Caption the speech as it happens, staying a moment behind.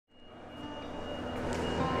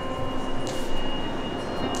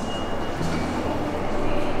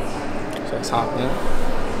Let's hop in.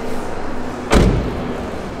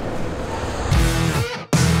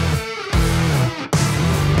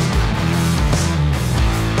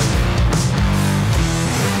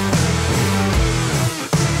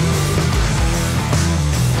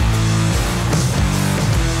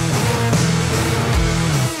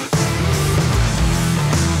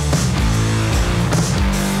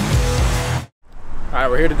 All right,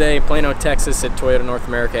 we're here today in Plano, Texas at Toyota North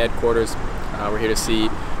America headquarters. We're here to see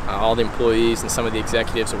all the employees and some of the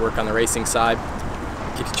executives that work on the racing side.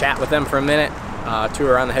 Get to chat with them for a minute,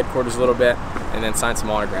 tour around the headquarters a little bit, and then sign some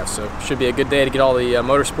autographs. So should be a good day to get all the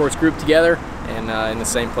motorsports group together and in the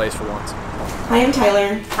same place for once. Hi, I'm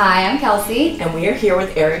Tyler. Hi, I'm Kelsey. And we are here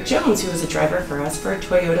with Eric Jones, who is a driver for us for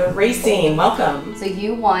Toyota Racing. Welcome. So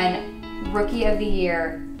you won Rookie of the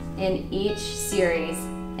Year in each series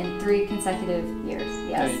in 3 consecutive years.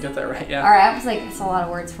 Yes. Yeah, you got that right. Yeah. All right. I was like, it's a lot of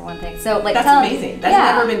words for one thing. So like, that's amazing. That's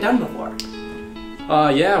never been done before.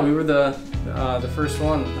 Yeah, we were the first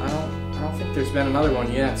one. I don't think there's been another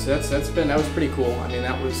one yet. So that was pretty cool. I mean,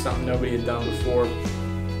 that was something nobody had done before.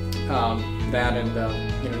 That and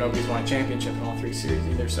you know, nobody's won a championship in all 3 series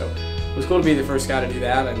either. So it was cool to be the first guy to do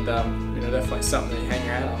that, and you know, definitely something that you hang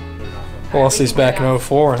your hat on. Well, he's back in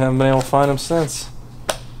 04 and haven't been able to find him since.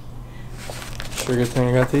 Sure good thing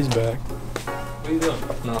I got these back. What are you doing?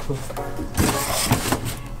 Nothing.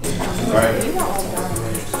 Alright.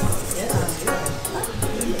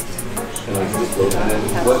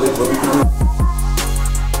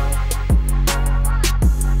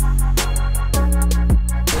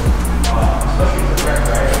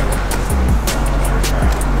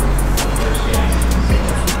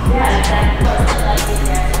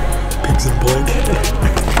 Pigs and blink.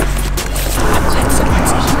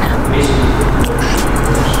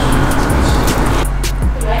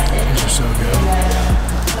 These are so good.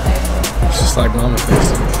 It's just like mama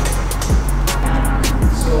fixed them.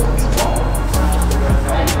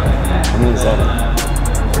 And then that.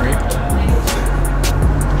 Grape.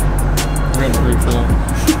 We're gonna grape for that.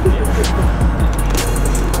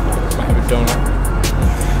 Might have a donut.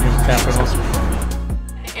 Capitals.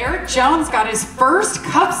 Eric Jones got his first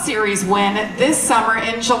Cup Series win this summer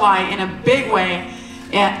in July in a big way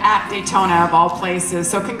at Daytona, of all places.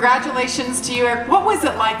 So congratulations to you, Eric. What was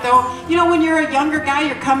it like, though? You know, when you're a younger guy,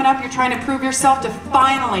 you're coming up, you're trying to prove yourself to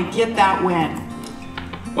finally get that win.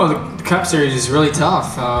 Well, the Cup Series is really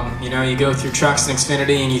tough. You know, you go through trucks and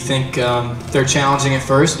Xfinity and you think they're challenging at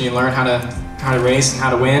first, and you learn how to race and how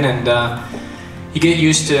to win, and you get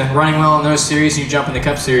used to running well in those series, and you jump in the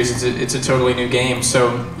Cup Series, it's a totally new game.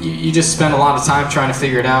 So you just spend a lot of time trying to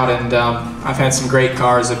figure it out, and I've had some great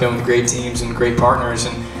cars. I've been with great teams and great partners,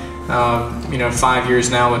 and you know, 5 years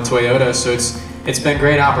now with Toyota, so it's been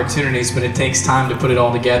great opportunities, but it takes time to put it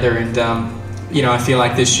all together, and you know, I feel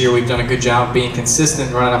like this year we've done a good job being consistent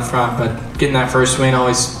and running up front, but getting that first win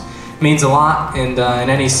always means a lot, and in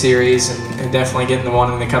any series, and definitely getting the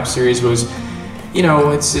one in the Cup Series was, you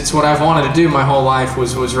know, it's what I've wanted to do my whole life,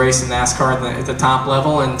 was racing NASCAR at the top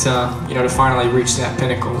level, and you know, to finally reach that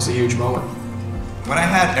pinnacle was a huge moment. When I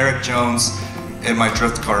had Eric Jones in my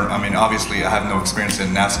drift car, I mean, obviously I have no experience in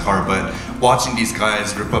NASCAR, but watching these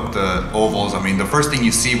guys rip up the ovals, I mean, the first thing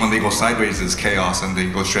you see when they go sideways is chaos, and they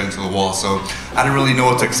go straight into the wall. So I didn't really know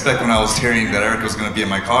what to expect when I was hearing that Eric was going to be in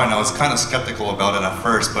my car, and I was kind of skeptical about it at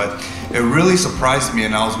first, but it really surprised me,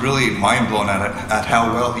 and I was really mind blown at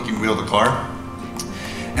how well he can wheel the car.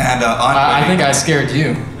 And I think I scared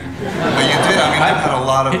you. But you did. I mean, I've had a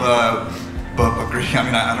lot of I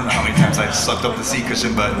mean, I don't know how many times I sucked up the seat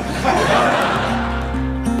cushion, but.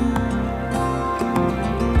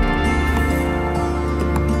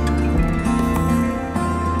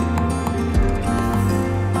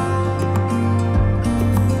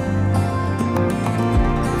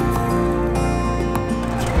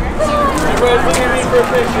 Everybody look at me for a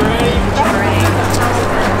picture, ready?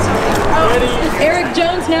 Eric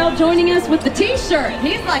Jones now joining us with the t-shirt.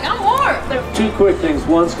 He's like, I'm warm. 2 quick things.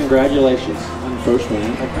 One's congratulations on the first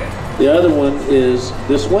win. The other one is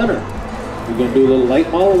this winter. We're going to do a little late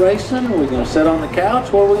model racing, or we're going to sit on the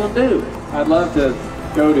couch. What are we going to do? I'd love to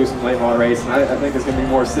go do some late model racing. I think it's going to be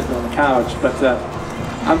more sitting on the couch, but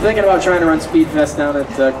I'm thinking about trying to run Speed Fest down at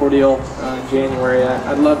Cordele in January.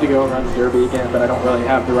 I'd love to go and run the Derby again, but I don't really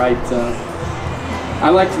have the right. I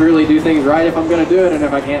like to really do things right if I'm going to do it, and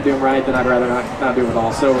if I can't do them right, then I'd rather not do it at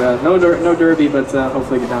all. So no Derby, but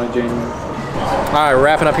hopefully get down in January. All right, we're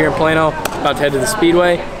wrapping up here in Plano, about to head to the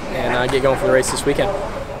Speedway and get going for the race this weekend.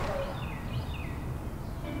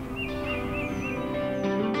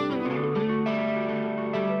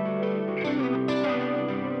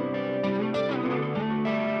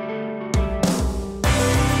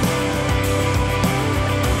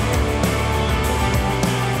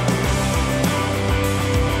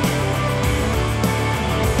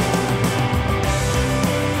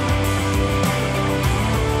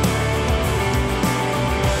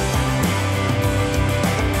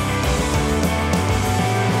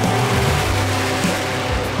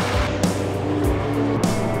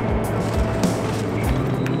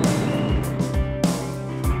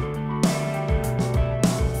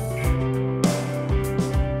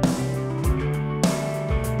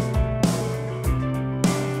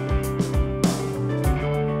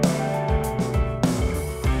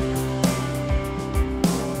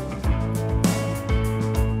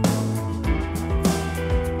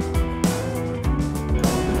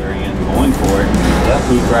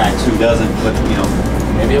 tracks, who doesn't, but you know.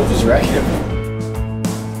 Maybe he'll just wreck him.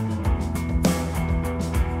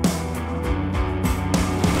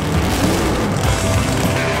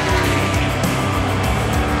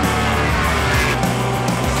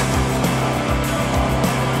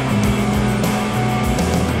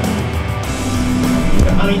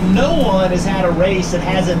 I mean, no one has had a race that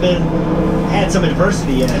hasn't had some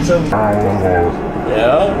adversity in it. So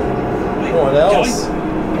yeah, what else?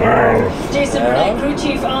 Jason Burnett, crew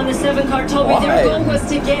chief on the 7 car, told me their goal was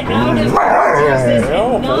to get out of Texas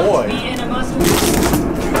and not be in a must-win.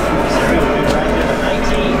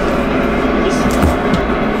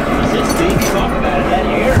 It's deep. Talk about it. That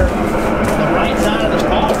air on the right side of the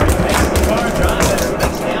car makes the car drive better.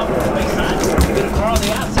 Makes the outboard, makes the get a car on the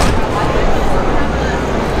outside.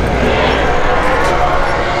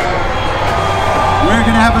 We're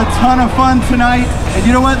going to have a ton of fun tonight. And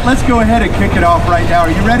you know what? Let's go ahead and kick it off right now. Are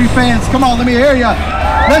you ready, fans? Come on, let me hear ya.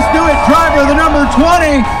 Let's do it. Driver the number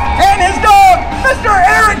 20 and his dog, Mr.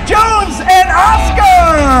 Eric Jones and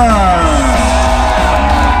Oscar.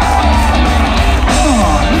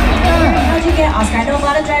 How'd you get Oscar? I know a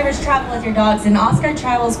lot of drivers travel with your dogs, and Oscar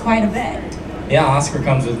travels quite a bit. Yeah, Oscar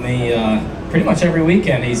comes with me pretty much every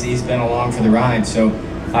weekend. He's been along for the ride. So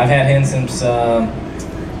I've had him since I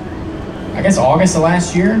guess August of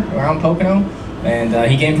last year around Pocono, and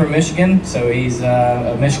he came from Michigan, so he's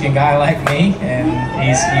a Michigan guy like me, and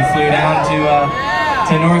he flew down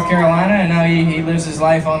to North Carolina, and now he lives his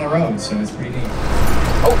life on the road, so it's pretty neat.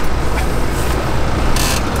 Oh,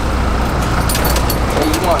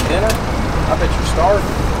 you want dinner? I bet you're starving.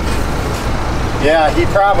 Yeah, he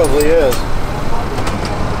probably is.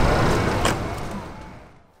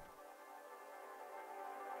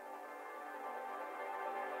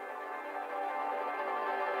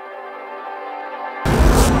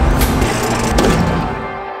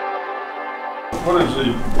 What is the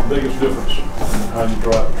biggest difference in how you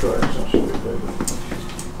drive the track since the repave?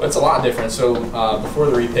 Well, it's a lot different. So before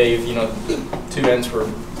the repave, you know, the two ends were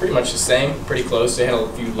pretty much the same, pretty close. They had a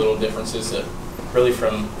few little differences that really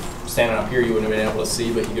from standing up here you wouldn't have been able to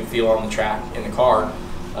see, but you could feel on the track in the car.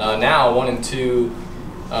 Now 1 and 2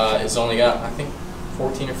 is only got, I think,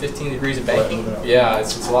 14 or 15 degrees of banking. Yeah,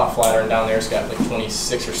 it's a lot flatter, and down there it's got like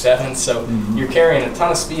 26 or 7. So you're carrying a ton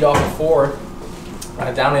of speed off of 4.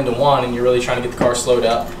 Down into 1, and you're really trying to get the car slowed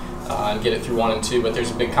up and get it through 1 and 2. But there's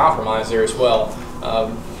a big compromise there as well.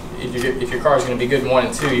 If your car is going to be good in 1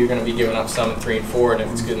 and 2, you're going to be giving up some in 3 and 4, and if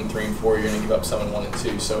it's good in 3 and 4, you're going to give up some in 1 and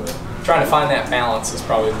 2. So trying to find that balance is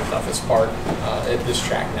probably the toughest part at this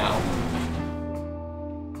track now.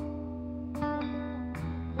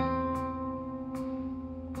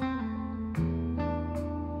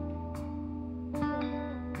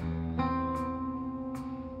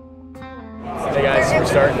 Hey guys, we're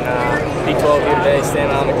starting P12 here today,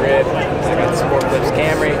 standing on the grid. I got the Sport Clips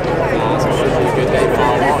Camry, so it should be a good day.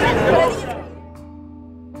 Follow along.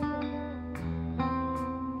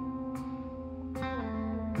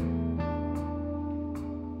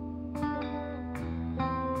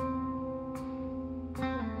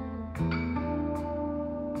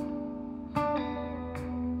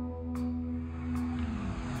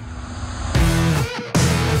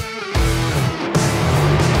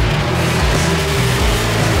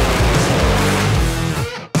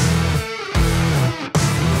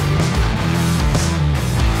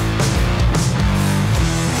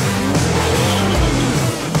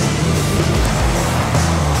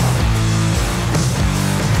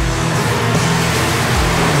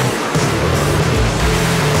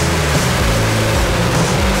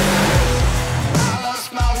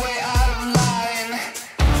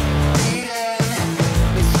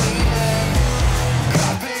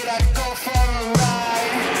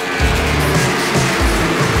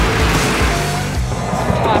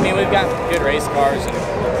 We've got good race cars and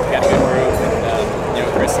we've got a good group, and you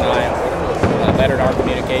know, Chris and I bettered our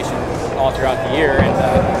communication all throughout the year, and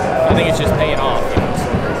I think it's just paying off. You know, so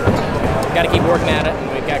we've got to keep working at it,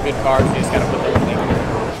 and we've got good cars. We just got to put everything on.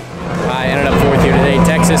 I ended up 4th here today,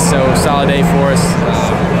 Texas, so solid day for us.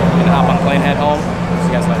 Gonna hop on a plane, head home.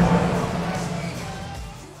 See you guys later.